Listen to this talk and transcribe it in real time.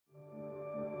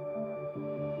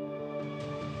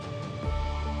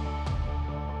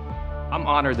I'm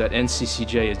honored that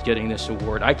NCCJ is getting this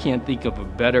award. I can't think of a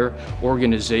better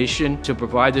organization to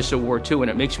provide this award to, and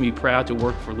it makes me proud to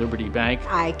work for Liberty Bank.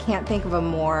 I can't think of a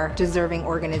more deserving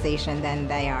organization than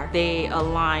they are. They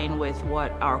align with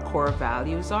what our core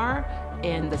values are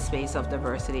in the space of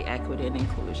diversity, equity, and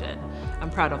inclusion. I'm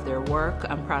proud of their work.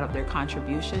 I'm proud of their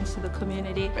contributions to the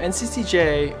community.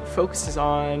 NCCJ focuses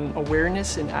on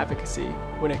awareness and advocacy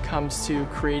when it comes to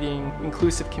creating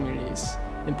inclusive communities.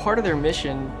 And part of their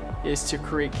mission is to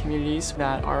create communities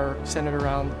that are centered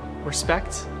around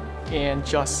respect and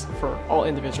just for all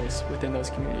individuals within those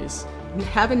communities.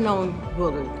 Having known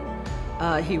Willard,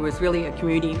 he was really a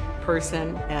community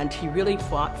person and he really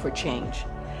fought for change.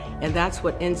 And that's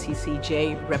what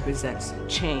NCCJ represents,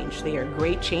 change. They are a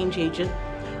great change agent,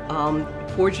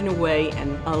 forging a way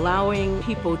and allowing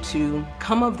people to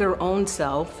come of their own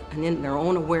self and in their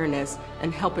own awareness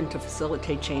and helping to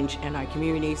facilitate change in our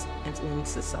communities and in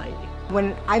society.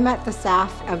 When I met the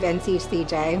staff of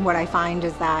NCCJ, what I find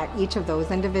is that each of those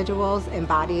individuals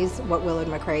embodies what Willard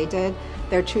McRae did.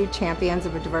 They're true champions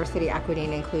of diversity, equity,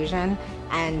 and inclusion,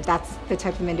 and that's the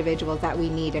type of individuals that we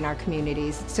need in our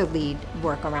communities to lead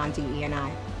work around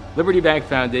DE&I. Liberty Bank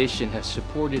Foundation has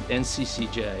supported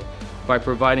NCCJ by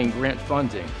providing grant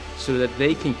funding so that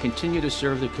they can continue to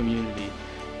serve the community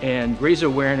and raise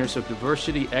awareness of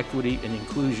diversity, equity, and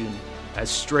inclusion as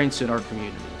strengths in our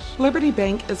communities. Liberty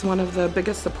Bank is one of the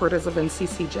biggest supporters of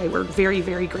NCCJ. We're very,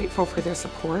 very grateful for their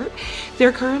support.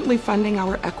 They're currently funding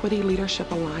our Equity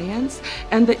Leadership Alliance,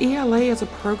 and the ELA is a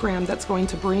program that's going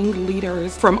to bring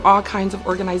leaders from all kinds of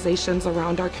organizations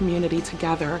around our community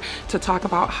together to talk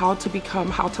about how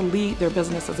to lead their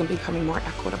businesses and becoming more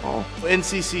equitable.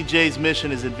 NCCJ's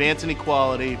mission is advancing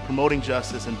equality, promoting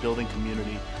justice, and building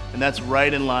community. And that's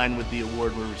right in line with the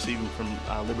award we're receiving from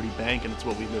Liberty Bank, and it's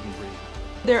what we live and breathe.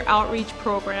 Their outreach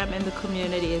program in the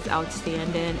community is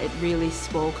outstanding. It really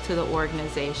spoke to the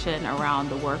organization around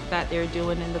the work that they're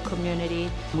doing in the community.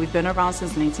 We've been around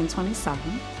since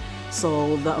 1927,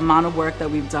 so the amount of work that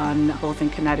we've done both in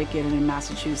Connecticut and in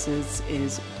Massachusetts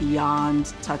is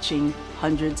beyond touching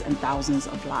hundreds and thousands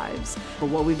of lives. But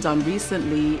what we've done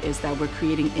recently is that we're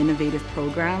creating innovative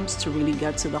programs to really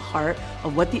get to the heart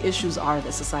of what the issues are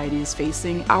that society is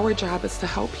facing. Our job is to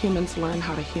help humans learn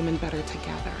how to human better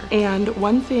together. And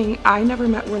one thing, I never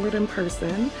met Willard in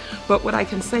person, but what I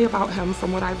can say about him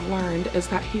from what I've learned is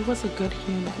that he was a good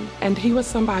human. And he was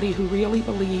somebody who really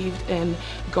believed in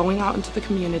going out into the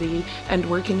community and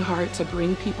working hard to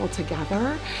bring people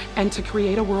together and to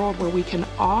create a world where we can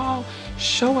all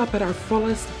show up at our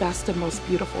fullest, best, and most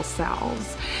beautiful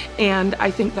selves. And I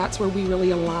think that's where we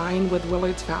really align with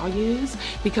Willard's values,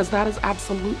 because that is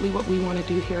absolutely what we want to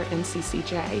do here at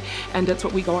NCCJ, and it's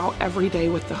what we go out every day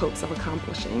with the hopes of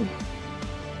accomplishing.